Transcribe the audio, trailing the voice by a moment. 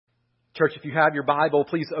Church, if you have your Bible,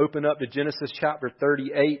 please open up to Genesis chapter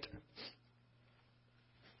 38.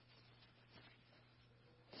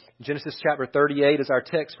 Genesis chapter 38 is our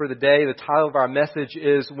text for the day. The title of our message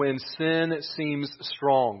is When Sin Seems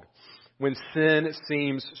Strong. When Sin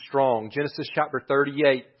Seems Strong. Genesis chapter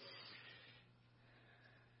 38.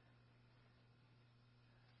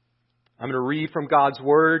 I'm going to read from God's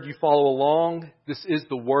Word. You follow along. This is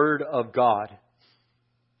the Word of God.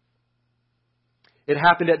 It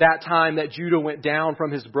happened at that time that Judah went down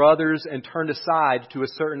from his brothers and turned aside to a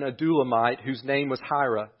certain Adulamite whose name was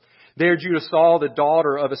Hira. There Judah saw the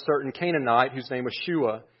daughter of a certain Canaanite whose name was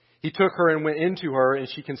Shua. He took her and went into her, and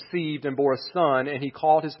she conceived and bore a son, and he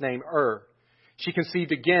called his name She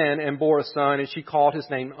conceived again and bore a son, and she called his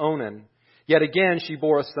name Onan. Yet again she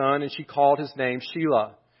bore a son, and she called his name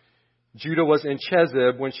Shelah. Judah was in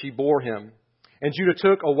Chezib when she bore him. And Judah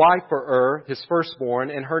took a wife for his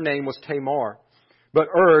firstborn, and her name was Tamar. But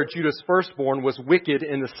Judah's firstborn, was wicked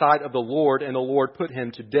in the sight of the Lord, and the Lord put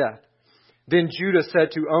him to death. Then Judah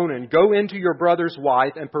said to Onan, Go into your brother's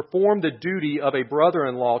wife and perform the duty of a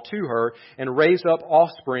brother-in-law to her, and raise up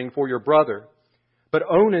offspring for your brother. But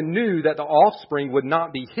Onan knew that the offspring would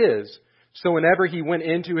not be his. So whenever he went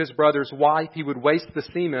into his brother's wife, he would waste the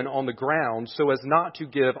semen on the ground so as not to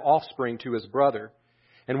give offspring to his brother.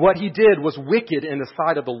 And what he did was wicked in the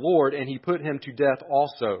sight of the Lord, and he put him to death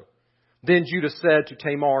also. Then Judah said to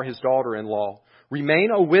Tamar, his daughter-in-law,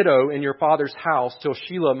 Remain a widow in your father's house till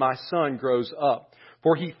Shelah my son grows up.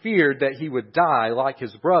 For he feared that he would die like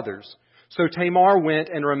his brothers. So Tamar went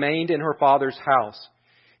and remained in her father's house.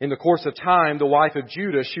 In the course of time, the wife of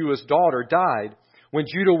Judah, Shua's daughter, died. When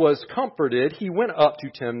Judah was comforted, he went up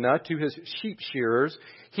to Timnah to his sheep shearers,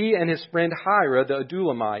 he and his friend Hira the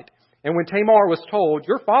Adulamite. And when Tamar was told,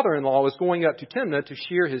 Your father-in-law is going up to Timnah to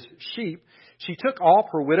shear his sheep, she took off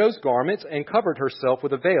her widow's garments and covered herself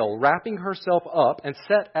with a veil, wrapping herself up, and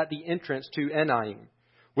sat at the entrance to Enaim,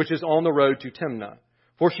 which is on the road to Timnah.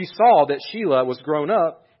 For she saw that Shelah was grown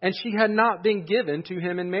up, and she had not been given to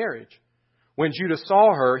him in marriage. When Judah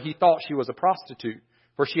saw her, he thought she was a prostitute,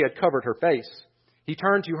 for she had covered her face. He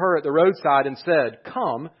turned to her at the roadside and said,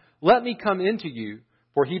 Come, let me come into you,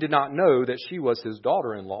 for he did not know that she was his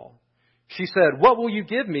daughter-in-law. She said, What will you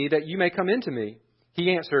give me that you may come into me?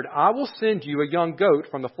 He answered, I will send you a young goat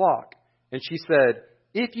from the flock. And she said,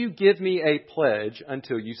 If you give me a pledge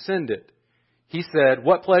until you send it. He said,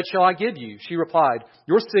 What pledge shall I give you? She replied,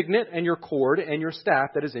 Your signet and your cord and your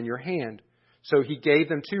staff that is in your hand. So he gave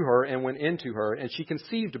them to her and went into her, and she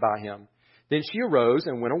conceived by him. Then she arose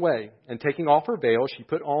and went away, and taking off her veil, she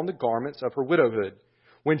put on the garments of her widowhood.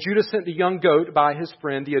 When Judah sent the young goat by his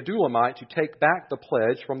friend the Adulamite to take back the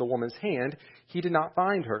pledge from the woman's hand, he did not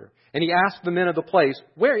find her. And he asked the men of the place,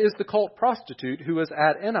 Where is the cult prostitute who is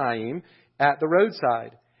at Enaim at the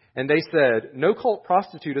roadside? And they said, No cult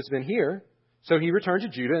prostitute has been here. So he returned to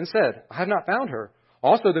Judah and said, I have not found her.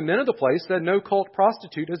 Also the men of the place said, No cult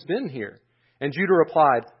prostitute has been here. And Judah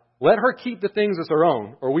replied, Let her keep the things as her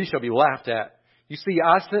own, or we shall be laughed at. You see,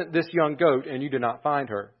 I sent this young goat, and you did not find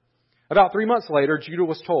her. About 3 months later, Judah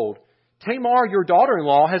was told, Tamar, your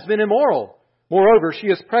daughter-in-law, has been immoral. Moreover, she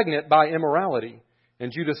is pregnant by immorality.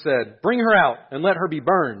 And Judah said, Bring her out and let her be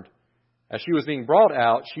burned. As she was being brought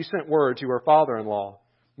out, she sent word to her father-in-law,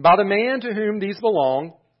 By the man to whom these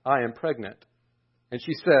belong, I am pregnant. And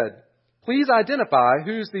she said, Please identify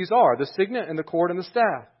whose these are, the signet and the cord and the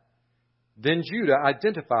staff. Then Judah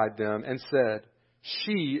identified them and said,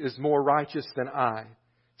 She is more righteous than I,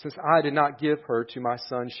 since I did not give her to my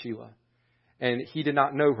son Shelah. And he did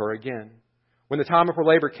not know her again. When the time of her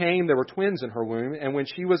labor came, there were twins in her womb, and when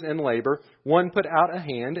she was in labor, one put out a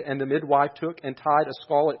hand, and the midwife took and tied a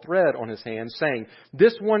scarlet thread on his hand, saying,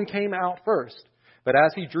 This one came out first. But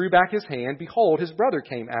as he drew back his hand, behold, his brother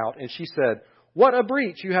came out, and she said, What a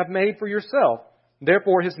breach you have made for yourself.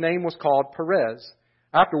 Therefore his name was called Perez.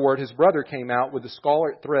 Afterward his brother came out with the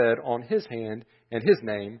scarlet thread on his hand, and his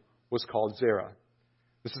name was called Zerah.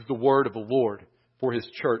 This is the word of the Lord for His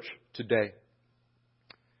church today.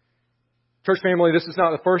 Church family, this is not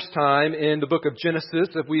the first time in the book of Genesis,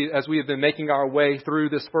 as we have been making our way through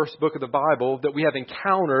this first book of the Bible, that we have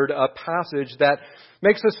encountered a passage that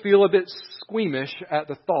makes us feel a bit squeamish at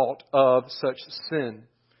the thought of such sin.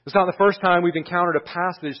 It's not the first time we've encountered a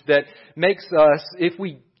passage that makes us, if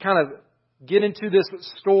we kind of get into this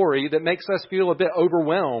story, that makes us feel a bit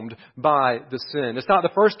overwhelmed by the sin. It's not the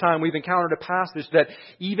first time we've encountered a passage that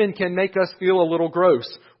even can make us feel a little gross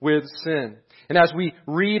with sin. And as we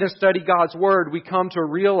read and study God's Word, we come to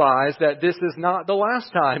realize that this is not the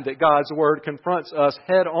last time that God's Word confronts us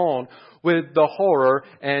head on with the horror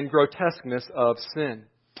and grotesqueness of sin.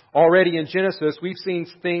 Already in Genesis, we've seen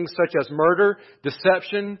things such as murder,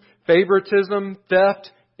 deception, favoritism,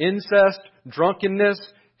 theft, incest, drunkenness,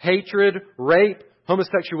 hatred, rape,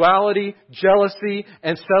 homosexuality, jealousy,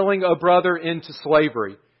 and selling a brother into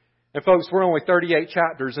slavery. And folks, we're only 38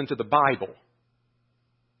 chapters into the Bible.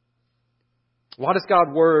 Why does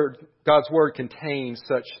God's Word contain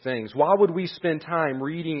such things? Why would we spend time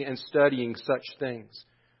reading and studying such things?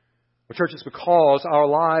 Well, church, it's because our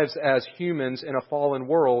lives as humans in a fallen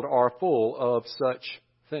world are full of such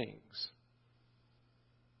things.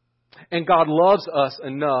 And God loves us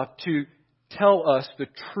enough to tell us the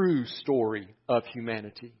true story of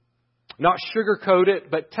humanity. Not sugarcoat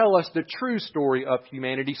it, but tell us the true story of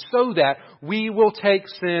humanity so that we will take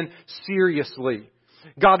sin seriously.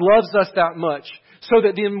 God loves us that much so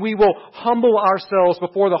that then we will humble ourselves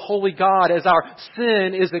before the holy God as our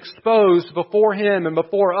sin is exposed before Him and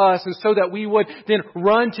before us, and so that we would then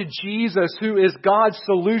run to Jesus, who is God's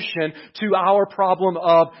solution to our problem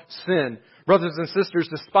of sin. Brothers and sisters,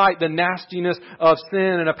 despite the nastiness of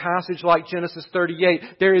sin in a passage like Genesis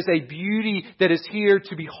 38, there is a beauty that is here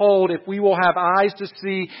to behold if we will have eyes to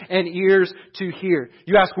see and ears to hear.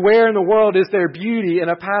 You ask, where in the world is there beauty in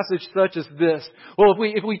a passage such as this? Well,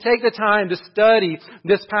 if we take the time to study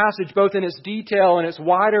this passage, both in its detail and its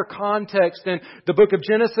wider context in the book of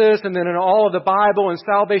Genesis and then in all of the Bible and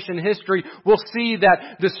salvation history, we'll see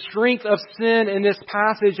that the strength of sin in this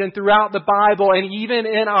passage and throughout the Bible and even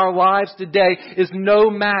in our lives today is no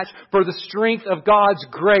match for the strength of God's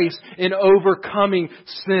grace in overcoming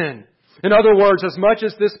sin. In other words, as much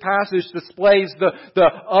as this passage displays the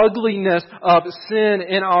ugliness of sin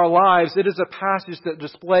in our lives, it is a passage that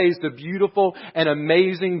displays the beautiful and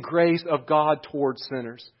amazing grace of God towards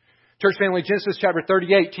sinners. Church family, Genesis chapter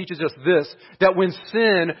 38 teaches us this, that when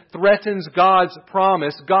sin threatens God's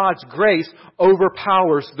promise, God's grace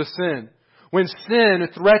overpowers the sin. When sin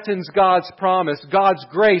threatens God's promise, God's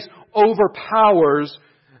grace overpowers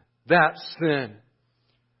that sin.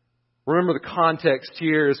 Remember the context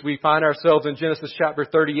here as we find ourselves in Genesis chapter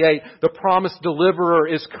 38. The promised deliverer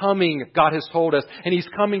is coming, God has told us. And He's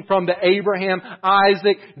coming from the Abraham,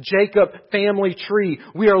 Isaac, Jacob family tree.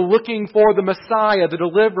 We are looking for the Messiah, the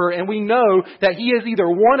deliverer. And we know that He is either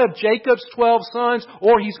one of Jacob's 12 sons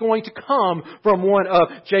or He's going to come from one of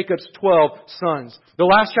Jacob's 12 sons. The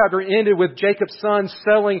last chapter ended with Jacob's son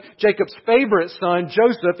selling Jacob's favorite son,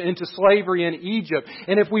 Joseph, into slavery in Egypt.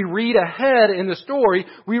 And if we read ahead in the story,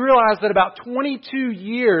 we realize that about 22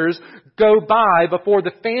 years go by before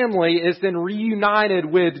the family is then reunited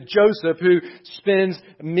with Joseph, who spends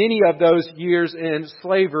many of those years in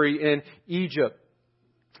slavery in Egypt.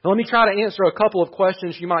 Now, let me try to answer a couple of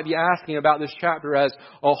questions you might be asking about this chapter as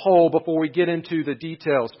a whole before we get into the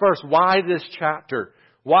details. First, why this chapter?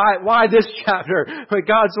 Why this chapter? With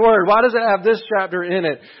God's Word, why does it have this chapter in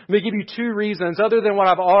it? Let me give you two reasons, other than what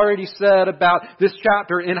I've already said about this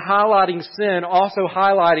chapter in highlighting sin, also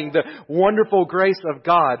highlighting the wonderful grace of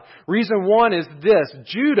God. Reason one is this: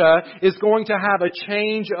 Judah is going to have a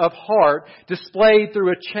change of heart displayed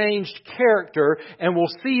through a changed character, and we'll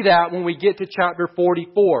see that when we get to chapter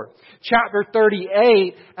 44. Chapter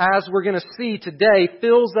 38, as we're going to see today,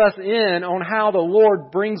 fills us in on how the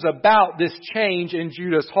Lord brings about this change in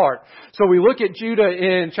Judah's heart. So we look at Judah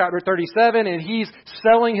in chapter 37, and he's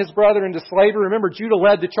selling his brother into slavery. Remember, Judah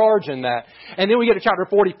led the charge in that. And then we get to chapter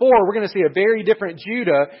 44, we're going to see a very different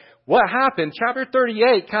Judah. What happened? Chapter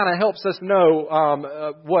 38 kind of helps us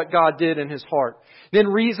know what God did in his heart. Then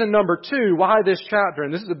reason number two, why this chapter?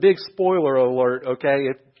 And this is a big spoiler alert, okay,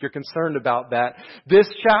 if you're concerned about that. This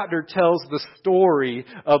chapter tells the story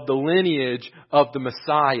of the lineage of the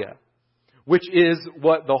Messiah, which is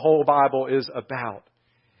what the whole Bible is about.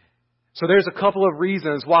 So there's a couple of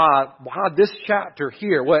reasons why this chapter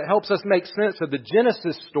here, well, it helps us make sense of the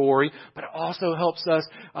Genesis story, but it also helps us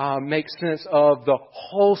make sense of the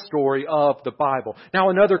whole story of the Bible. Now,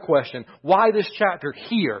 another question, why this chapter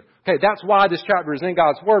here? Okay, that's why this chapter is in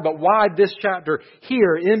God's Word, but why this chapter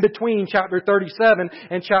here in between chapter 37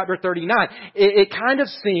 and chapter 39? It kind of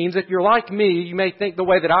seems, if you're like me, you may think the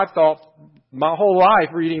way that I've thought my whole life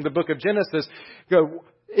reading the book of Genesis,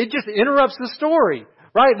 it just interrupts the story.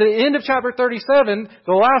 Right? The end of chapter 37,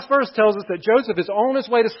 the last verse tells us that Joseph is on his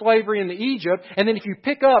way to slavery in Egypt. And then if you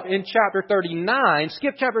pick up in chapter 39,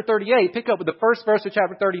 skip chapter 38, pick up with the first verse of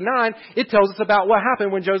chapter 39, it tells us about what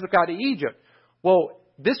happened when Joseph got to Egypt. Well,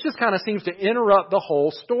 this just kind of seems to interrupt the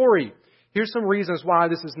whole story. Here's some reasons why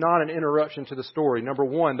this is not an interruption to the story. Number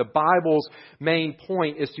one, the Bible's main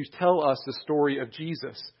point is to tell us the story of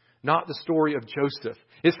Jesus, not the story of Joseph.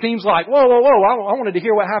 It seems like, whoa, I wanted to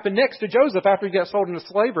hear what happened next to Joseph after he got sold into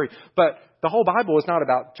slavery. But the whole Bible is not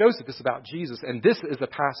about Joseph, it's about Jesus. And this is a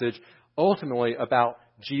passage ultimately about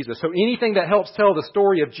Jesus. So anything that helps tell the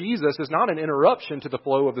story of Jesus is not an interruption to the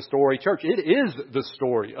flow of the story, church. It is the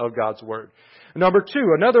story of God's Word. Number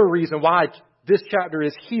two, another reason why this chapter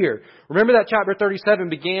is here. Remember that chapter 37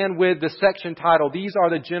 began with the section titled, These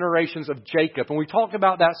Are the Generations of Jacob. And we talked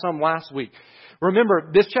about that some last week. Remember,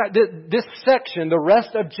 this section, the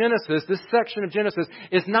rest of Genesis, this section of Genesis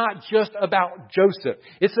is not just about Joseph.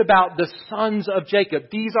 It's about the sons of Jacob.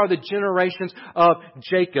 These are the generations of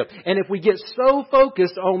Jacob. And if we get so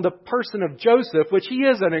focused on the person of Joseph, which he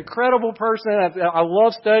is an incredible person, I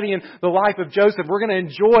love studying the life of Joseph. We're going to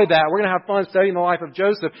enjoy that. We're going to have fun studying the life of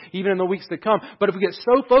Joseph, even in the weeks to come. But if we get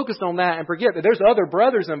so focused on that and forget that there's other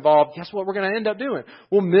brothers involved, guess what we're going to end up doing?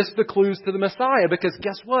 We'll miss the clues to the Messiah, because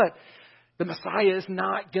guess what? The Messiah is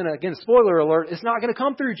not going to, again, spoiler alert, it's not going to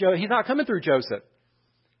come through Joseph. He's not coming through Joseph.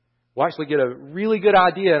 We'll actually get a really good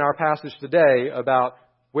idea in our passage today about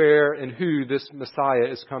where and who this Messiah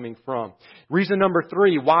is coming from. Reason number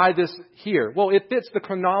 3, why this here? Well, it fits the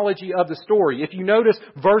chronology of the story. If you notice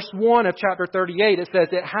verse 1 of chapter 38, it says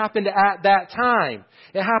it happened at that time.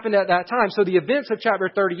 It happened at that time. So the events of chapter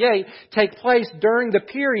 38 take place during the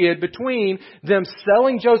period between them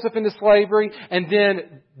selling Joseph into slavery and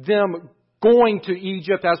then them going to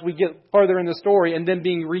Egypt as we get further in the story and then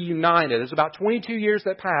being reunited. There's about 22 years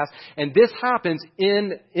that pass, and this happens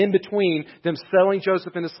in between them selling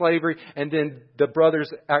Joseph into slavery and then the brothers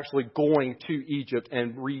actually going to Egypt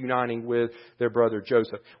and reuniting with their brother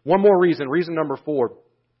Joseph. One more reason number 4.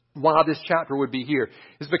 Why this chapter would be here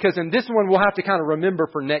is because in this one we'll have to kind of remember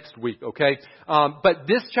for next week, okay? But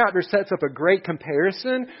this chapter sets up a great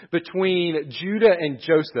comparison between Judah and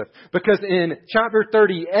Joseph. Because in chapter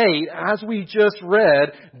 38, as we just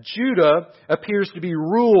read, Judah appears to be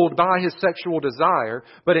ruled by his sexual desire.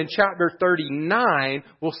 But in chapter 39,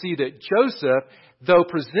 we'll see that Joseph, though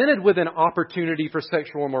presented with an opportunity for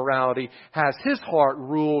sexual immorality, has his heart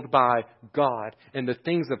ruled by God and the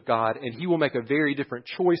things of God, and he will make a very different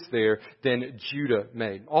choice there than Judah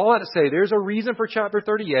made. All that to say, there's a reason for chapter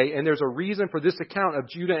 38, and there's a reason for this account of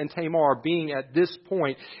Judah and Tamar being at this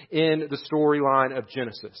point in the storyline of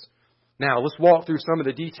Genesis. Now, let's walk through some of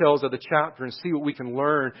the details of the chapter and see what we can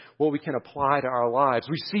learn, what we can apply to our lives.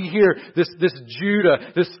 We see here this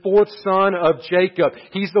Judah, this fourth son of Jacob.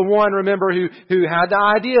 He's the one, remember, who had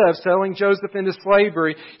the idea of selling Joseph into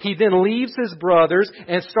slavery. He then leaves his brothers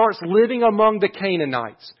and starts living among the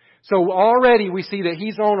Canaanites. So already we see that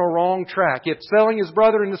he's on a wrong track. If selling his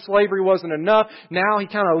brother into slavery wasn't enough, now he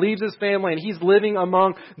kind of leaves his family and he's living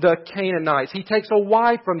among the Canaanites. He takes a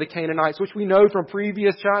wife from the Canaanites, which we know from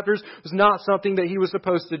previous chapters was not something that he was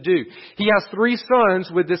supposed to do. He has 3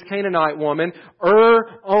 sons with this Canaanite woman,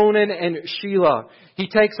 Onan, and Shelah. He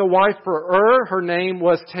takes a wife for Her name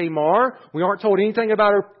was Tamar. We aren't told anything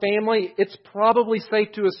about her family. It's probably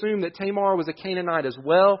safe to assume that Tamar was a Canaanite as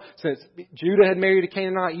well. Since Judah had married a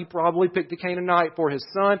Canaanite, he probably picked a Canaanite for his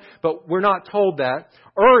son, but we're not told that.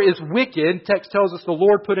 Is wicked. Text tells us the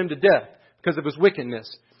Lord put him to death because of his wickedness.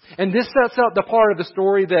 And this sets up the part of the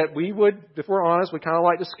story that we would, if we're honest, we kind of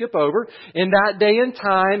like to skip over. In that day and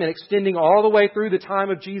time, and extending all the way through the time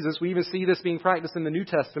of Jesus, we even see this being practiced in the New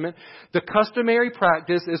Testament. The customary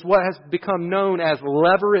practice is what has become known as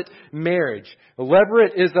levirate marriage.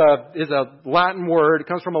 Levirate is a Latin word. It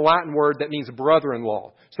comes from a Latin word that means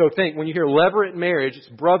brother-in-law. So think, when you hear levirate marriage, it's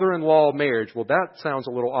brother-in-law marriage. Well, that sounds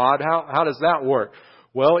a little odd. How does that work?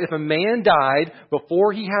 Well, if a man died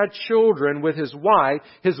before he had children with his wife,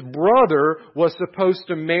 his brother was supposed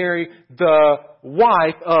to marry the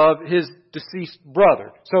wife of his deceased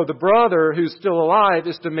brother. So the brother who's still alive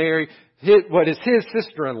is to marry what is his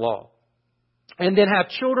sister-in-law. And then have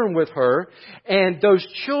children with her, and those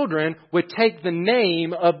children would take the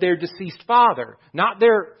name of their deceased father. Not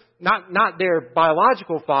their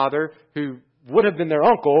biological father, who would have been their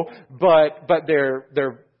uncle, but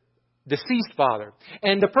their deceased father.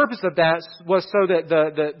 And the purpose of that was so that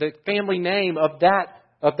the family name of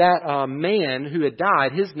that man who had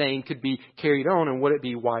died, his name could be carried on and would it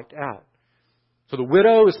be wiped out. So the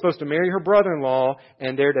widow is supposed to marry her brother-in-law,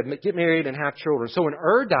 and they're to get married and have children. So when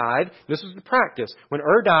died, this was the practice. When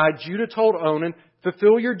died, Judah told Onan,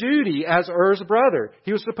 fulfill your duty as brother.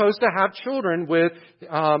 He was supposed to have children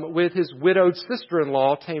with his widowed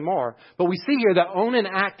sister-in-law, Tamar. But we see here that Onan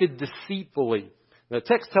acted deceitfully. The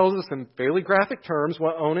text tells us in fairly graphic terms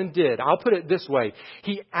what Onan did. I'll put it this way.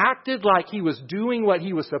 He acted like he was doing what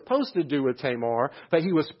he was supposed to do with Tamar, but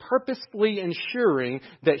he was purposefully ensuring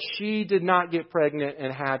that she did not get pregnant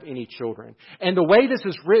and have any children. And the way this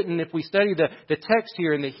is written, if we study the text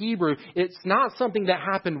here in the Hebrew, it's not something that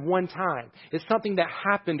happened one time. It's something that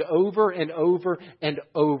happened over and over and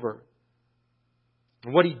over.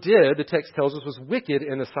 And what he did, the text tells us, was wicked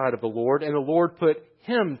in the sight of the Lord, and the Lord put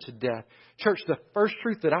him to death. Church, the first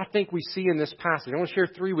truth that I think we see in this passage, I want to share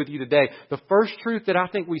 3 with you today. The first truth that I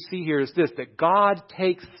think we see here is this, that God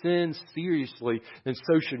takes sin seriously, and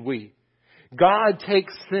so should we. God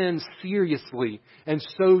takes sin seriously, and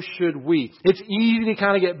so should we. It's easy to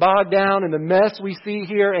kind of get bogged down in the mess we see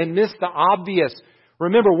here and miss the obvious.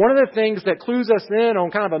 Remember, one of the things that clues us in on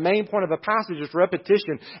kind of a main point of a passage is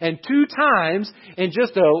repetition. And 2 times in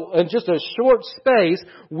just a short space,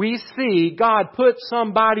 we see God put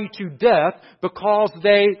somebody to death because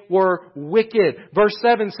they were wicked. Verse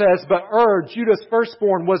 7 says, but Judah's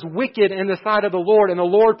firstborn, was wicked in the sight of the Lord, and the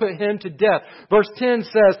Lord put him to death. Verse 10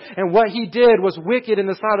 says, and what he did was wicked in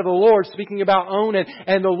the sight of the Lord, speaking about Onan,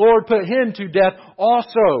 and the Lord put him to death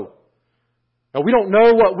also. Now, we don't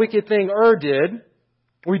know what wicked thing did.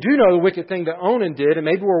 We do know the wicked thing that Onan did, and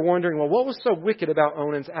maybe we're wondering, well, what was so wicked about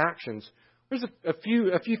Onan's actions? There's a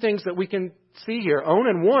few things that we can see here.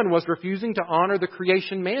 Onan, 1, was refusing to honor the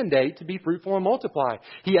creation mandate to be fruitful and multiply.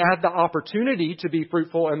 He had the opportunity to be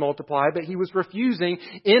fruitful and multiply, but he was refusing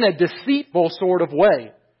in a deceitful sort of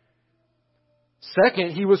way.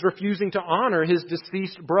 Second, he was refusing to honor his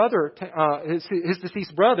deceased brother,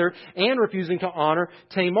 and refusing to honor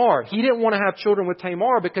Tamar. He didn't want to have children with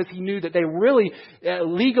Tamar because he knew that they really,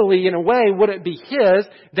 legally, in a way, wouldn't be his.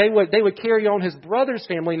 They would carry on his brother's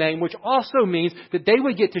family name, which also means that they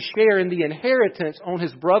would get to share in the inheritance on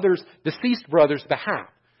his deceased brother's behalf.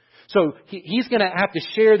 So he's going to have to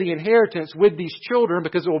share the inheritance with these children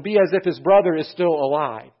because it will be as if his brother is still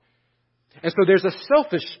alive. And so there's a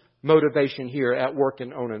selfish motivation here at work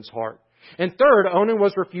in Onan's heart. And third, Onan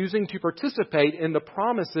was refusing to participate in the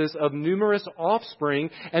promises of numerous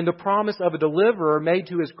offspring and the promise of a deliverer made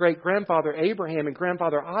to his great-grandfather Abraham and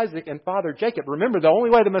grandfather Isaac and father Jacob. Remember, the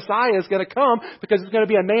only way the Messiah is going to come, because it's going to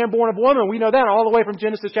be a man born of woman, we know that all the way from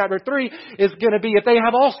Genesis chapter 3, is going to be if they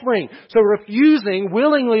have offspring. So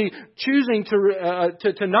willingly choosing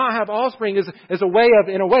to not have offspring is a way of,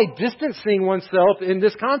 in a way, distancing oneself in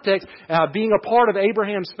this context, being a part of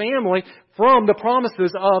Abraham's family from the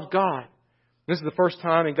promises of God. This is the first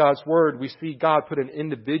time in God's Word we see God put an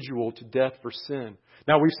individual to death for sin.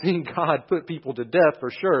 Now, we've seen God put people to death for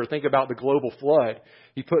sure. Think about the global flood.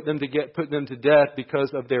 He put them to death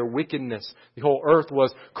because of their wickedness. The whole earth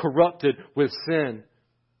was corrupted with sin.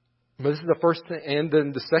 But this is the first and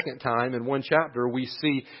then the second time in one chapter we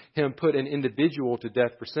see Him put an individual to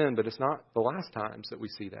death for sin, but it's not the last times that we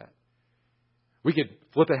see that. We could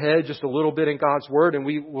flip ahead just a little bit in God's Word and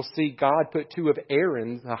we will see God put 2 of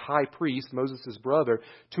Aaron, the high priest, Moses' brother,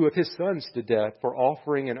 2 of his sons to death for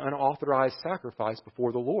offering an unauthorized sacrifice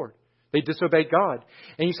before the Lord. They disobeyed God.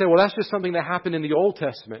 And you say, well, that's just something that happened in the Old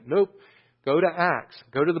Testament. Nope. Go to Acts.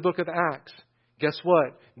 Go to the book of Acts. Guess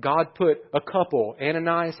what? God put a couple,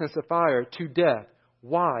 Ananias and Sapphira, to death.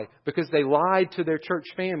 Why? Because they lied to their church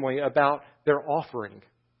family about their offering.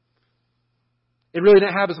 It really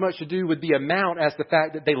didn't have as much to do with the amount as the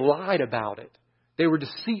fact that they lied about it. They were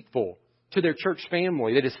deceitful to their church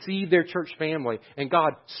family. They deceived their church family, and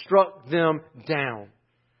God struck them down.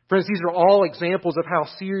 Friends, these are all examples of how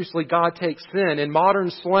seriously God takes sin. In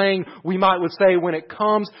modern slang, we would say when it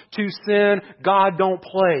comes to sin, God don't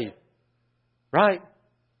play. Right?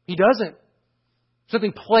 He doesn't.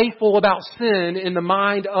 Something playful about sin in the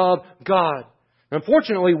mind of God.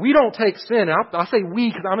 Unfortunately, we don't take sin. I say we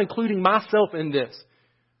because I'm including myself in this.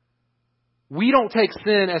 We don't take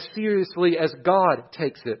sin as seriously as God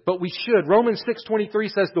takes it, but we should. Romans 6:23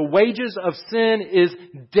 says the wages of sin is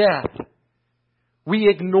death. We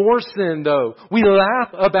ignore sin, though. We laugh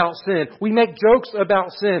about sin. We make jokes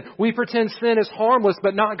about sin. We pretend sin is harmless,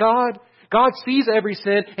 but not God. God sees every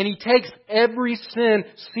sin, and He takes every sin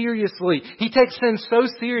seriously. He takes sin so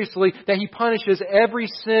seriously that He punishes every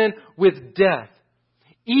sin with death.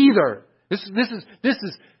 Either, this is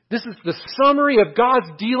the summary of God's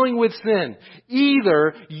dealing with sin.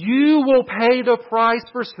 Either you will pay the price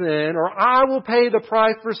for sin, or I will pay the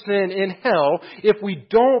price for sin in hell if we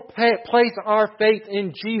don't place our faith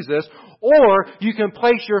in Jesus, or you can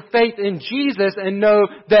place your faith in Jesus and know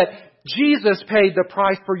that Jesus paid the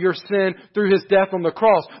price for your sin through His death on the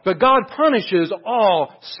cross. But God punishes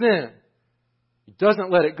all sin. He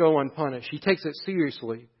doesn't let it go unpunished. He takes it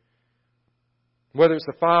seriously. Whether it's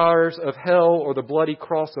the fires of hell or the bloody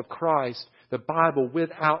cross of Christ, the Bible,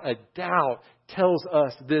 without a doubt, tells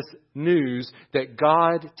us this news that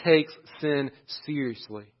God takes sin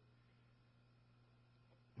seriously.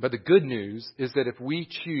 But the good news is that if we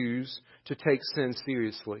choose to take sin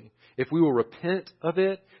seriously, if we will repent of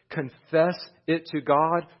it, confess it to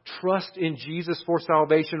God, trust in Jesus for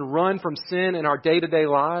salvation, run from sin in our day-to-day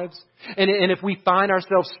lives, and if we find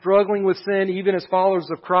ourselves struggling with sin, even as followers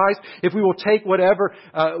of Christ, if we will take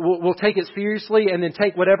we'll take it seriously and then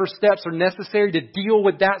take whatever steps are necessary to deal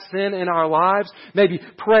with that sin in our lives, maybe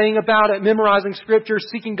praying about it, memorizing Scripture,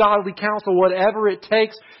 seeking godly counsel, whatever it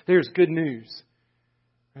takes, there's good news.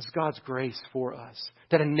 It's God's grace for us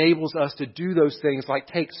that enables us to do those things like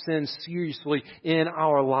take sin seriously in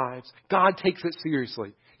our lives. God takes it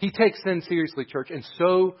seriously. He takes sin seriously, church, and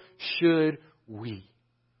so should we.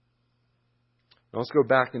 Now let's go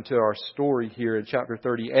back into our story here in chapter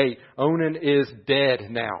 38. Onan is dead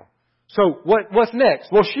now. So what's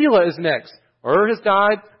next? Well, Shelah is next. Has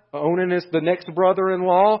died. Onan is the next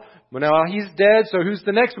brother-in-law. Well, now he's dead, so who's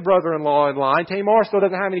the next brother-in-law in line? Tamar still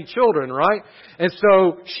doesn't have any children, right? And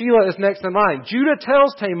so Shelah is next in line. Judah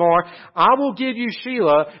tells Tamar, I will give you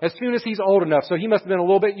Shelah as soon as he's old enough. So he must have been a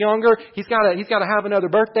little bit younger. He's got to have another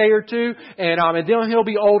birthday or two, and then he'll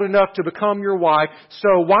be old enough to become your wife.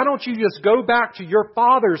 So why don't you just go back to your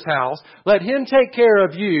father's house, let him take care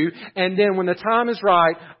of you, and then when the time is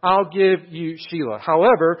right, I'll give you Shelah.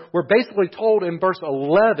 However, we're basically told in verse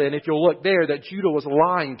 11, if you'll look there, that Judah was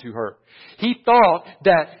lying to her. He thought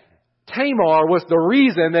that Tamar was the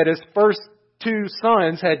reason that his first two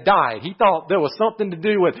sons had died. He thought there was something to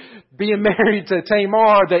do with being married to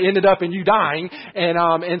Tamar that ended up in you dying.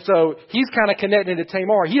 And so he's kind of connected to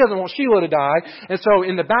Tamar. He doesn't want Shelah to die. And so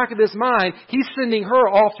in the back of his mind, he's sending her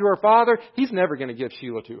off to her father. He's never going to give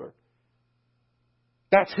Shelah to her.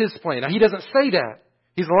 That's his plan. Now, he doesn't say that.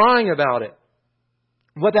 He's lying about it.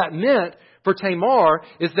 What that meant for Tamar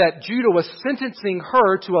is that Judah was sentencing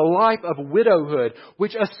her to a life of widowhood,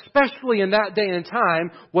 which especially in that day and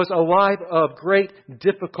time was a life of great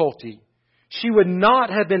difficulty. She would not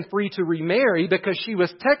have been free to remarry because she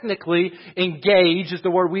was technically engaged, is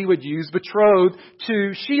the word we would use, betrothed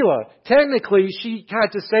to Shelah. Technically, she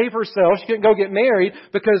had to save herself. She couldn't go get married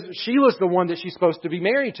because Shelah's the one that she's supposed to be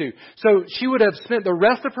married to. So she would have spent the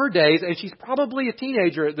rest of her days, and she's probably a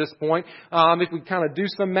teenager at this point. If we kind of do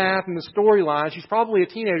some math in the storyline, she's probably a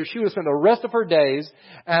teenager. She would have spent the rest of her days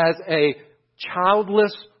as a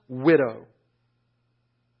childless widow.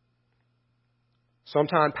 Some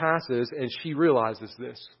time passes and she realizes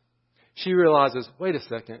this. She realizes, wait a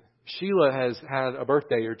second, Shelah has had a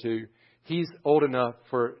birthday or two. He's old enough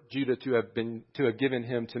for Judah to have given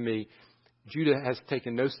him to me. Judah has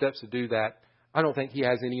taken no steps to do that. I don't think he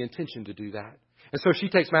has any intention to do that. And so she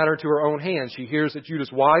takes matter into her own hands. She hears that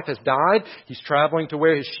Judah's wife has died. He's traveling to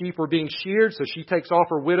where his sheep were being sheared. So she takes off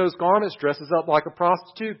her widow's garments, dresses up like a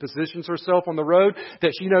prostitute, positions herself on the road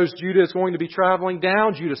that she knows Judah is going to be traveling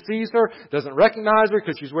down. Judah sees her, doesn't recognize her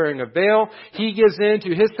because she's wearing a veil. He gives in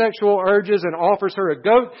to his sexual urges and offers her a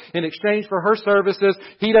goat in exchange for her services.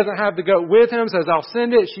 He doesn't have the goat with him, says, I'll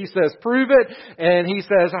send it. She says, prove it. And he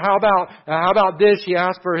says, how about this? She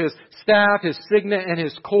asks for his staff, his signet, and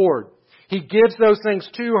his cord. He gives those things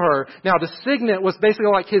to her. Now, the signet was basically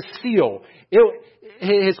like his seal.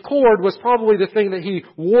 His cord was probably the thing that he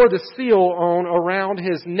wore the seal on around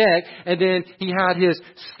his neck, and then he had his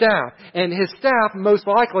staff. And his staff most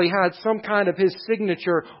likely had some kind of his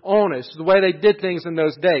signature on it, the way they did things in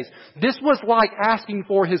those days. This was like asking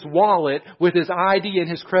for his wallet with his ID and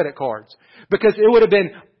his credit cards, because it would have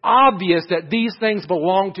been obvious that these things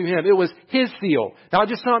belonged to him. It was his seal. Not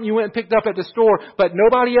just something you went and picked up at the store, but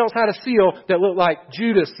nobody else had a seal that looked like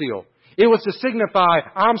Judah's seal. It was to signify,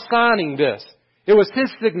 I'm signing this. It was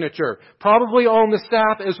his signature, probably on the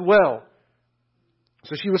staff as well.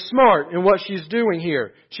 So she was smart in what she's doing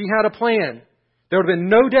here. She had a plan. There would have been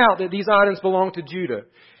no doubt that these items belonged to Judah.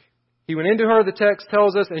 He went into her, the text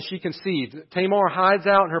tells us, and she conceived. Tamar hides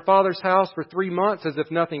out in her father's house for 3 months as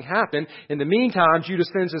if nothing happened. In the meantime, Judah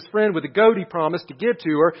sends his friend with a goat he promised to give to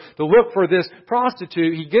her to look for this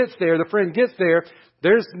prostitute. He gets there. The friend gets there.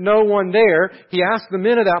 There's no one there. He asks the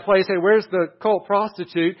men of that place, hey, where's the cult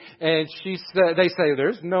prostitute? And they say,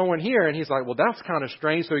 there's no one here. And he's like, well, that's kind of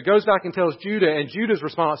strange. So he goes back and tells Judah, and Judah's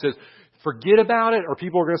response is, forget about it, or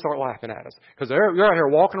people are going to start laughing at us. Because you're out here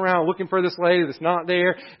walking around looking for this lady that's not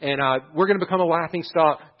there, and we're going to become a laughing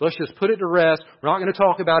stock. Let's just put it to rest. We're not going to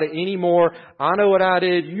talk about it anymore. I know what I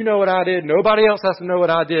did. You know what I did. Nobody else has to know what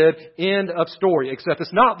I did. End of story. Except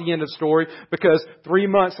it's not the end of story, because 3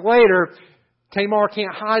 months later, Tamar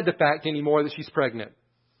can't hide the fact anymore that she's pregnant.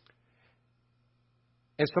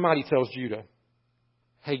 and somebody tells Judah,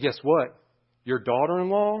 hey, guess what? Your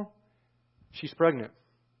daughter-in-law, she's pregnant,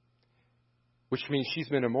 which means she's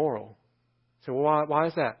been immoral. So why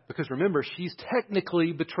is that? Because remember, she's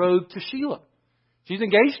technically betrothed to Shelah. She's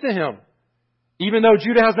engaged to him. Even though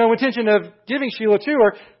Judah has no intention of giving Shelah to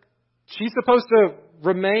her, she's supposed to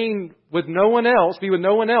remain with no one else, be with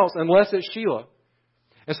no one else unless it's Shelah.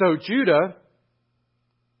 And so Judah,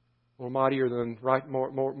 more mightier than, right,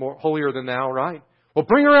 more holier than thou, right? Well,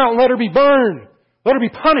 bring her out and let her be burned. Let her be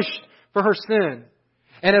punished for her sin.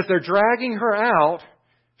 And as they're dragging her out,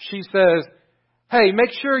 she says, hey,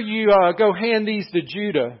 make sure you go hand these to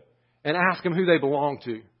Judah and ask him who they belong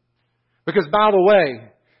to. Because, by the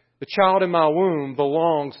way, the child in my womb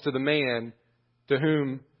belongs to the man to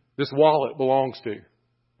whom this wallet belongs to.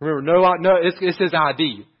 Remember, it's his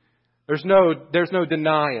ID. There's no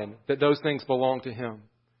denying that those things belong to him.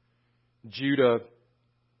 Judah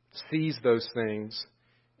sees those things,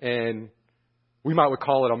 and we might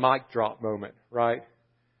call it a mic drop moment, right?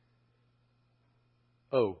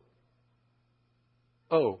 Oh,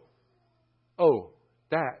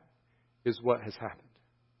 that is what has happened.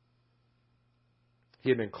 He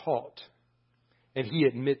had been caught, and he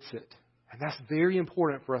admits it. And that's very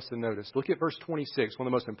important for us to notice. Look at verse 26, one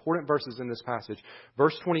of the most important verses in this passage.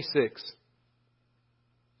 Verse 26.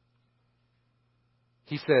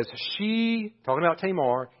 He says, she, talking about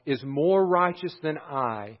Tamar, is more righteous than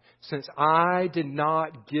I, since I did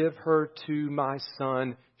not give her to my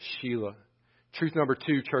son Shelah. Truth number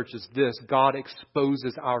 2, church, is this. God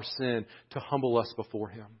exposes our sin to humble us before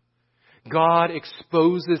Him. God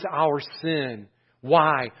exposes our sin.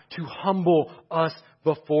 Why? To humble us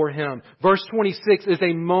before Him. Verse 26 is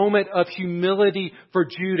a moment of humility for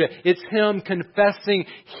Judah. It's him confessing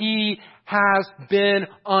he has been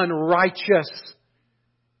unrighteous.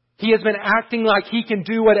 He has been acting like he can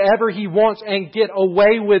do whatever he wants and get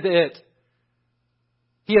away with it.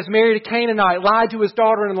 He has married a Canaanite, lied to his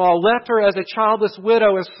daughter-in-law, left her as a childless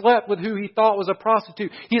widow, and slept with who he thought was a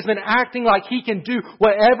prostitute. He has been acting like he can do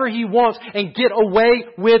whatever he wants and get away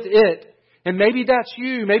with it. And maybe that's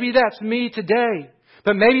you. Maybe that's me today.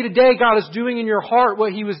 But maybe today God is doing in your heart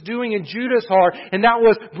what He was doing in Judah's heart, and that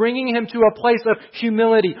was bringing him to a place of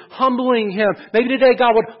humility, humbling him. Maybe today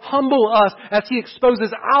God would humble us as He exposes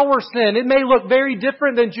our sin. It may look very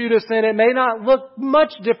different than Judah's sin. It may not look much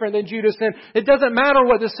different than Judah's sin. It doesn't matter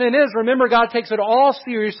what the sin is. Remember, God takes it all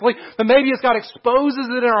seriously. But maybe as God exposes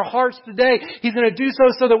it in our hearts today, He's going to do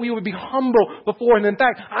so that we would be humble before Him. In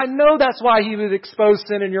fact, I know that's why He would expose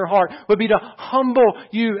sin in your heart, would be to humble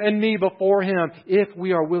you and me before Him if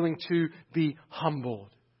we are willing to be humbled.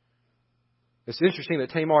 It's interesting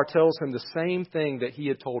that Tamar tells him the same thing that he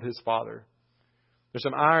had told his father. There's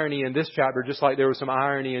some irony in this chapter, just like there was some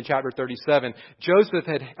irony in chapter 37.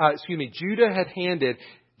 Judah had handed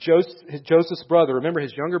Joseph's brother, remember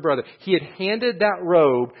his younger brother, he had handed that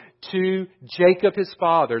robe to Jacob, his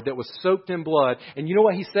father, that was soaked in blood. And you know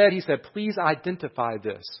what he said? He said, please identify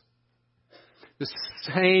this. The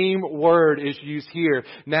same word is used here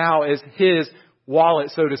now as his wallet,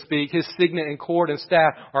 so to speak. His signet and cord and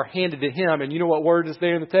staff are handed to him. And you know what word is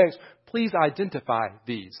there in the text? Please identify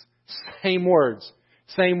these. Same words.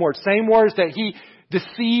 Same words. Same words that he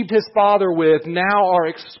deceived his father with now are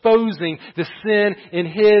exposing the sin in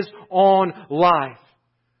his own life.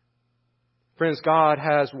 Friends, God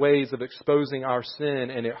has ways of exposing our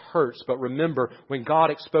sin, and it hurts. But remember, when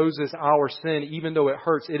God exposes our sin, even though it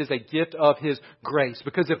hurts, it is a gift of His grace.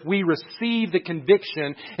 Because if we receive the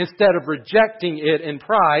conviction instead of rejecting it in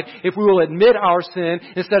pride, if we will admit our sin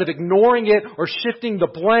instead of ignoring it or shifting the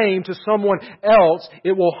blame to someone else,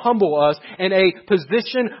 it will humble us. And a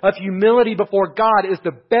position of humility before God is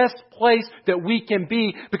the best place that we can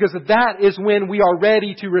be, because that is when we are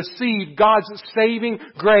ready to receive God's saving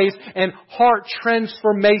grace and heart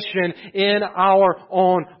transformation in our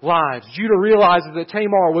own lives. Judah realizes that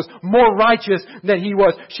Tamar was more righteous than he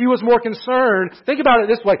was. She was more concerned. Think about it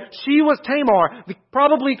this way. She was Tamar,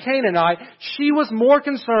 probably Canaanite. She was more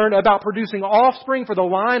concerned about producing offspring for the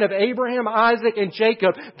line of Abraham, Isaac, and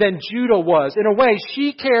Jacob than Judah was. In a way,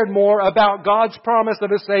 she cared more about God's promise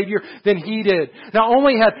of a Savior than he did. Not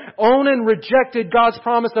only had Onan rejected God's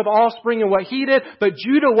promise of offspring and what he did, but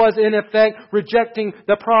Judah was in effect rejecting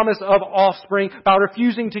the promise of offspring by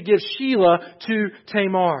refusing to give Shelah to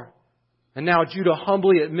Tamar. And now Judah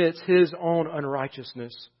humbly admits his own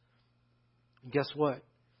unrighteousness. And guess what?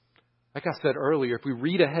 Like I said earlier, if we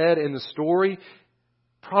read ahead in the story,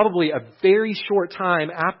 probably a very short time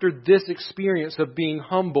after this experience of being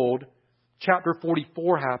humbled, chapter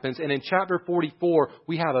 44 happens. And in chapter 44,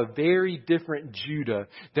 we have a very different Judah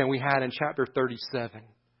than we had in chapter 37.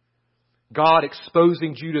 God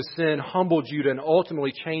exposing Judah's sin humbled Judah and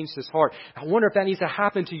ultimately changed his heart. I wonder if that needs to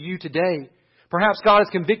happen to you today. Perhaps God is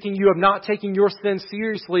convicting you of not taking your sin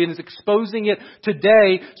seriously and is exposing it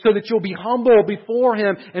today so that you'll be humble before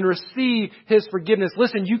Him and receive His forgiveness.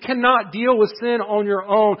 Listen, you cannot deal with sin on your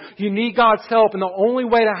own. You need God's help, and the only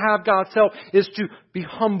way to have God's help is to be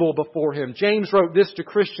humble before Him. James wrote this to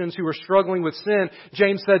Christians who are struggling with sin.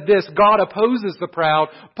 James said this, God opposes the proud,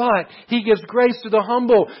 but He gives grace to the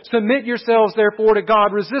humble. Submit yourselves therefore to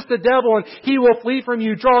God. Resist the devil and he will flee from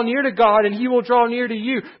you. Draw near to God and He will draw near to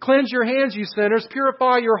you. Cleanse your hands, you sinners.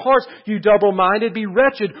 Purify your hearts, you double-minded. Be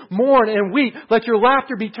wretched, mourn and weep. Let your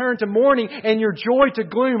laughter be turned to mourning and your joy to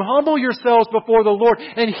gloom. Humble yourselves before the Lord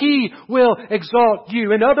and He will exalt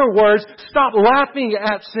you. In other words, stop laughing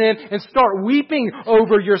at sin and start weeping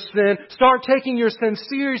over your sin. Start taking your sin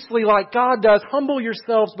seriously like God does. Humble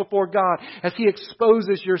yourselves before God as He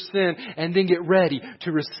exposes your sin, and then get ready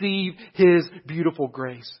to receive His beautiful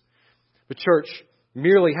grace. But church,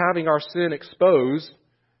 merely having our sin exposed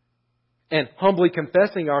and humbly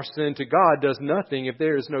confessing our sin to God does nothing if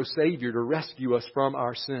there is no Savior to rescue us from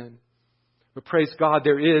our sin. But praise God,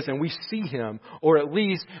 there is, and we see Him, or at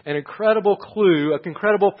least an incredible clue, an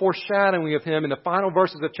incredible foreshadowing of Him in the final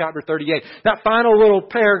verses of chapter 38. That final little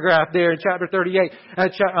paragraph there in chapter 38,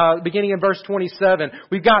 beginning in verse 27.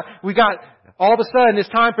 We got all of a sudden it's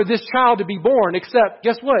time for this child to be born, except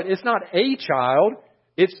guess what? It's not a child,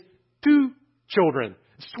 it's two children.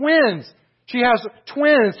 It's twins. She has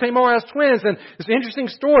twins. Tamar has twins. And it's an interesting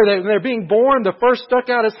story. When they're being born, the first stuck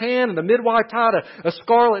out his hand and the midwife tied a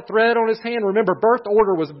scarlet thread on his hand. Remember, birth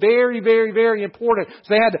order was very, very, very important.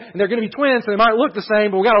 So and they're going to be twins, so they might look the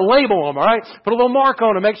same, but we got to label them, all right? Put a little mark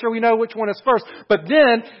on them, make sure we know which one is first. But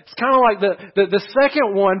then, it's kind of like the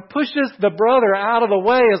second one pushes the brother out of the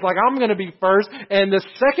way. It's like, I'm going to be first. And the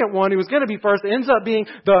second one, who was going to be first, ends up being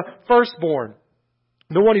the firstborn.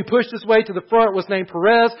 The one who pushed his way to the front was named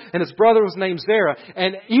Perez, and his brother was named Zerah.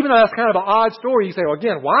 And even though that's kind of an odd story, you say, well,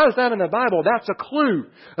 again, why is that in the Bible? That's a clue,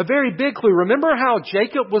 a very big clue. Remember how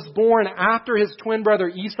Jacob was born after his twin brother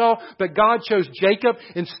Esau, but God chose Jacob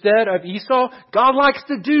instead of Esau? God likes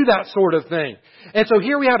to do that sort of thing. And so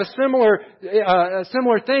here we have a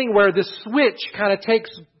similar thing where this switch kind of takes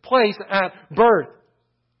place at birth.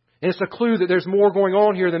 And it's a clue that there's more going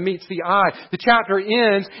on here than meets the eye. The chapter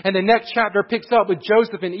ends, and the next chapter picks up with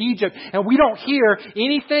Joseph in Egypt. And we don't hear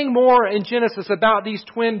anything more in Genesis about these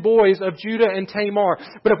twin boys of Judah and Tamar.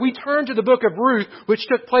 But if we turn to the book of Ruth, which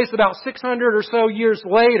took place about 600 or so years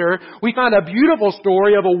later, we find a beautiful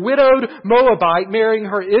story of a widowed Moabite marrying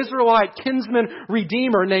her Israelite kinsman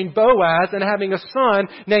redeemer named Boaz and having a son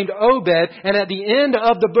named Obed. And at the end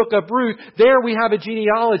of the book of Ruth, there we have a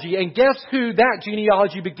genealogy. And guess who that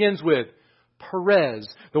genealogy begins with? Perez,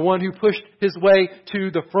 the one who pushed his way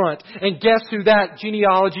to the front. And guess who that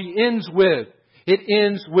genealogy ends with? It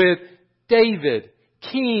ends with David,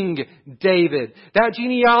 King David. That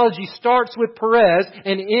genealogy starts with Perez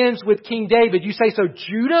and ends with King David. You say, so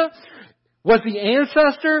Judah was the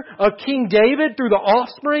ancestor of King David through the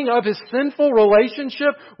offspring of his sinful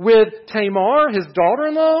relationship with Tamar, his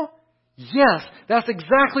daughter-in-law? Yes, that's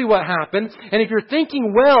exactly what happened. And if you're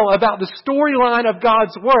thinking well about the storyline of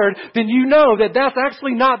God's Word, then you know that that's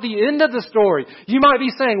actually not the end of the story. You might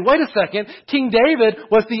be saying, wait a second, King David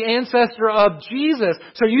was the ancestor of Jesus.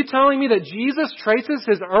 So are you telling me that Jesus traces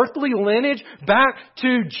his earthly lineage back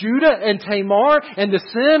to Judah and Tamar and the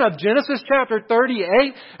sin of Genesis chapter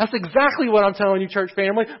 38? That's exactly what I'm telling you, church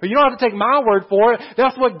family. But you don't have to take my word for it.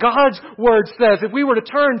 That's what God's Word says. If we were to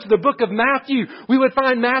turn to the book of Matthew, we would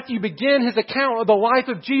find Matthew begin his account of the life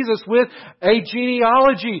of Jesus with a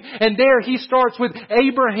genealogy. And there he starts with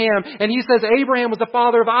Abraham. And he says Abraham was the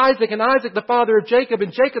father of Isaac, and Isaac the father of Jacob,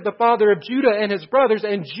 and Jacob the father of Judah and his brothers,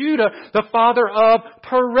 and Judah the father of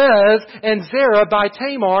Perez and Zerah by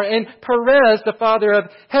Tamar, and Perez the father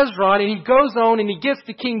of Hezron. And he goes on and he gets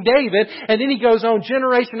to King David, and then he goes on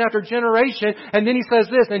generation after generation, and then he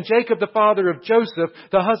says this, and Jacob the father of Joseph,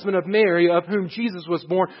 the husband of Mary, of whom Jesus was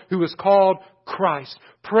born, who was called Christ.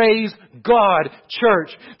 Praise God,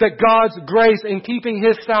 church, that God's grace in keeping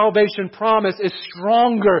His salvation promise is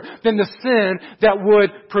stronger than the sin that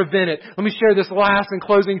would prevent it. Let me share this last and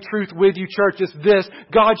closing truth with you, church. It's this: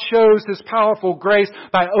 God shows His powerful grace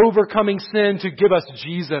by overcoming sin to give us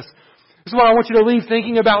Jesus. This is what I want you to leave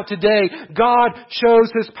thinking about today. God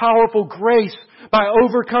shows His powerful grace by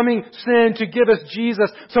overcoming sin to give us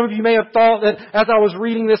Jesus. Some of you may have thought that as I was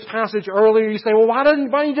reading this passage earlier, you say, well, why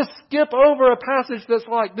don't you just skip over a passage that's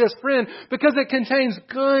like this? Friend, because it contains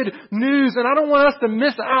good news, and I don't want us to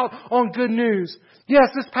miss out on good news. Yes,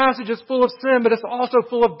 this passage is full of sin, but it's also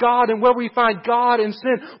full of God. And where we find God in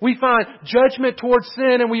sin, we find judgment towards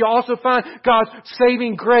sin, and we also find God's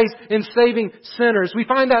saving grace in saving sinners. We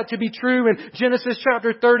find that to be true in Genesis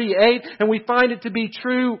chapter 38, and we find it to be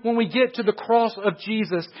true when we get to the cross of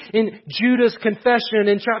Jesus. In Judah's confession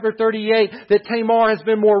in chapter 38 that Tamar has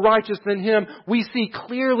been more righteous than him, we see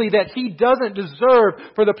clearly that he doesn't deserve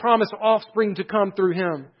for the promised offspring to come through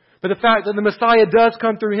him. But the fact that the Messiah does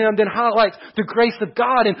come through him then highlights the grace of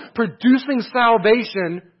God in producing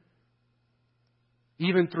salvation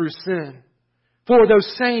even through sin for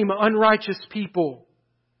those same unrighteous people.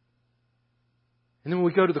 And then when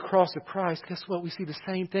we go to the cross of Christ, guess what? We see the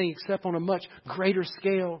same thing except on a much greater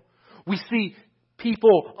scale. We see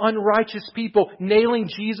people, unrighteous people, nailing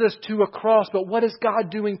Jesus to a cross. But what is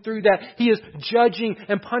God doing through that? He is judging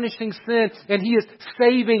and punishing sin, and He is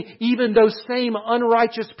saving even those same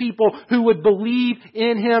unrighteous people who would believe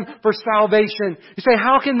in Him for salvation. You say,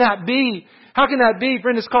 how can that be? How can that be?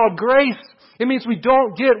 Friend, it's called grace. It means we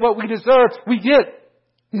don't get what we deserve. We get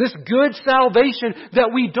this good salvation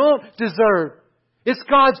that we don't deserve. It's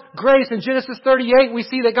God's grace. In Genesis 38, we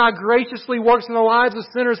see that God graciously works in the lives of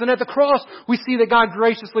sinners. And at the cross, we see that God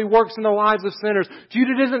graciously works in the lives of sinners.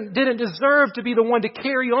 Judah didn't deserve to be the one to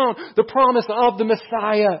carry on the promise of the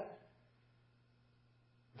Messiah.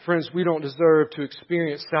 Friends, we don't deserve to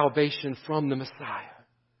experience salvation from the Messiah.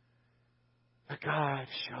 But God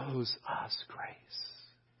shows us grace.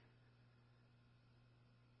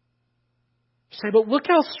 You say, but look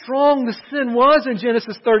how strong the sin was in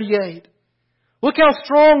Genesis 38. Look how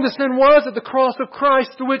strong the sin was at the cross of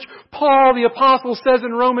Christ, to which Paul the Apostle says in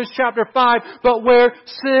Romans chapter 5, but where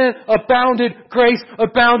sin abounded, grace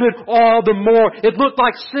abounded all the more. It looked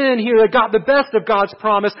like sin here that got the best of God's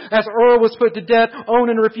promise as was put to death.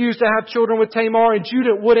 Onan refused to have children with Tamar, and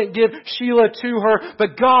Judah wouldn't give Shelah to her.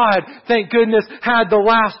 But God, thank goodness, had the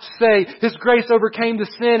last say. His grace overcame the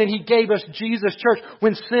sin, and He gave us Jesus. Church,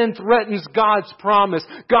 when sin threatens God's promise,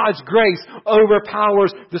 God's grace overpowers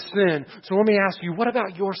the sin. So let me ask you, what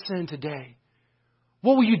about your sin today?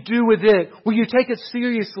 What will you do with it? Will you take it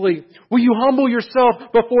seriously? Will you humble yourself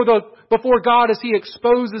before God as He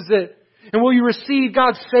exposes it? And will you receive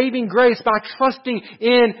God's saving grace by trusting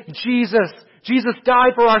in Jesus? Jesus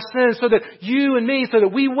died for our sins so that you and me, so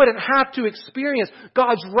that we wouldn't have to experience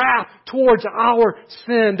God's wrath towards our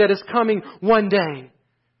sin that is coming one day.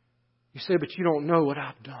 You say, but you don't know what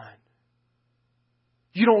I've done.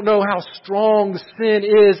 You don't know how strong the sin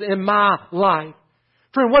is in my life.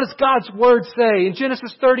 Friend, what does God's Word say? In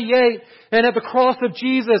Genesis 38 and at the cross of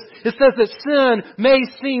Jesus, it says that sin may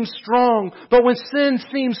seem strong, but when sin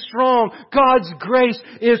seems strong, God's grace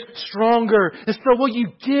is stronger. And so will you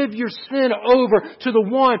give your sin over to the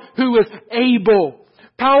one who is able,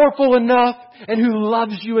 powerful enough, and who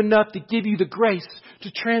loves you enough to give you the grace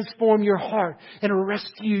to transform your heart and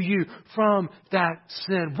rescue you from that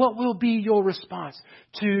sin? What will be your response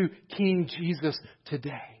to King Jesus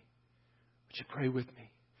today? Would you pray with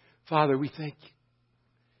me? Father, we thank you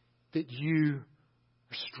that you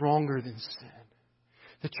are stronger than sin,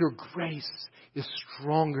 that your grace is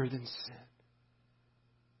stronger than sin.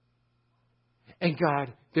 And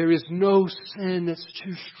God, there is no sin that's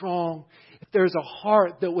too strong. If there's a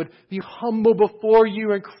heart that would be humble before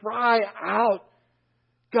you and cry out,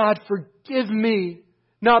 God, forgive me,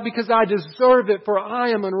 not because I deserve it, for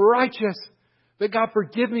I am unrighteous, but God,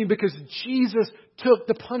 forgive me because Jesus took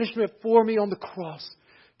the punishment for me on the cross.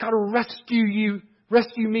 God, rescue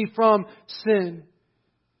me from sin.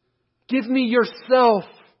 Give me yourself,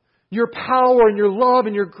 your power and your love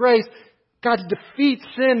and your grace, God, to defeat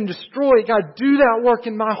sin and destroy it. God, do that work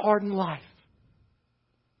in my heart and life.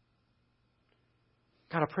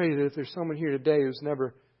 God, I pray that if there's someone here today who's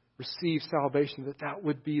never received salvation, that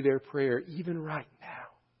would be their prayer, even right now.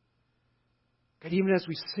 God, even as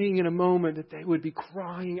we sing in a moment, that they would be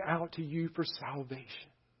crying out to you for salvation.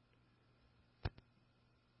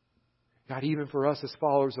 God, even for us as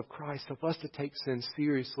followers of Christ, help us to take sin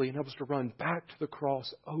seriously and help us to run back to the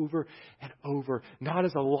cross over and over, not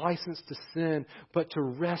as a license to sin, but to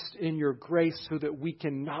rest in your grace so that we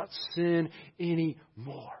cannot sin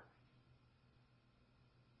anymore.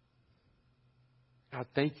 God,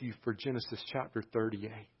 thank you for Genesis chapter 38.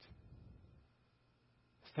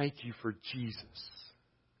 Thank you for Jesus.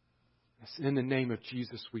 It's in the name of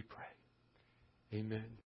Jesus we pray. Amen.